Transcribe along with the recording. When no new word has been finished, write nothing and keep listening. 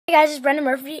Hey guys, it's Brendan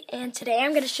Murphy, and today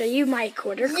I'm going to show you my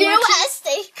quarter collection. U.S.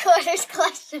 State Quarters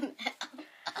Collection map.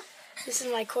 This is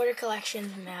my quarter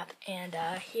collection map, and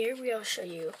here we'll show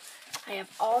you. I have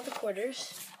all the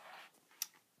quarters.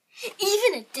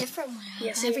 Even a different one.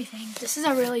 Yes, everything. This is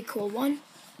a really cool one.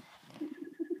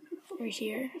 Right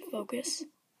here, focus.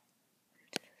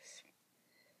 I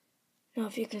don't know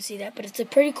if you can see that, but it's a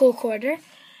pretty cool quarter,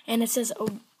 and it says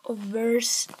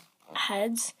Oberst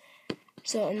Heads.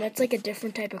 So, and that's like a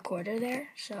different type of quarter there.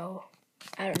 So,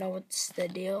 I don't know what's the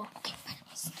deal.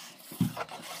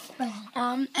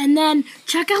 And then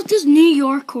check out this New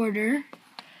York quarter.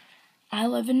 I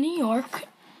live in New York,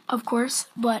 of course,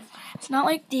 but it's not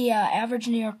like the average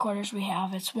New York quarters we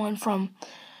have. It's one from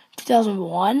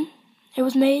 2001. It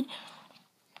was made,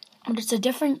 but it's a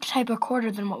different type of quarter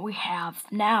than what we have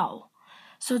now.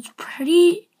 So it's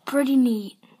pretty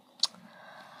neat.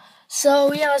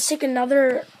 So yeah, let's take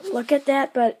another look at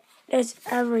that, but it's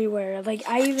everywhere. Like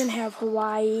I even have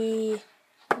Hawaii,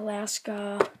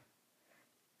 Alaska.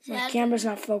 My camera's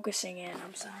not focusing in,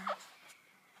 I'm sorry.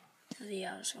 So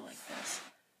yeah, let's go like this.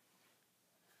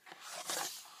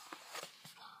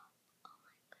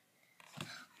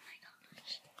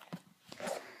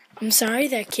 I'm sorry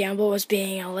that Campbell was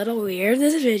being a little weird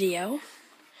this video.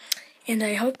 And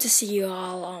I hope to see you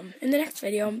all in the next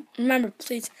video. Remember,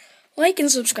 please like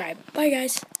and subscribe. Bye,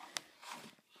 guys.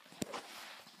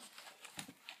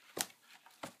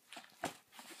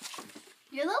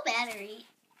 Your low battery.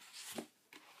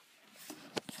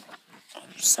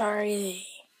 Sorry,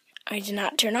 I did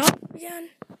not turn off again.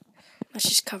 Let's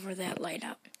just cover that light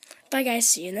up. Bye, guys.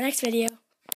 See you in the next video.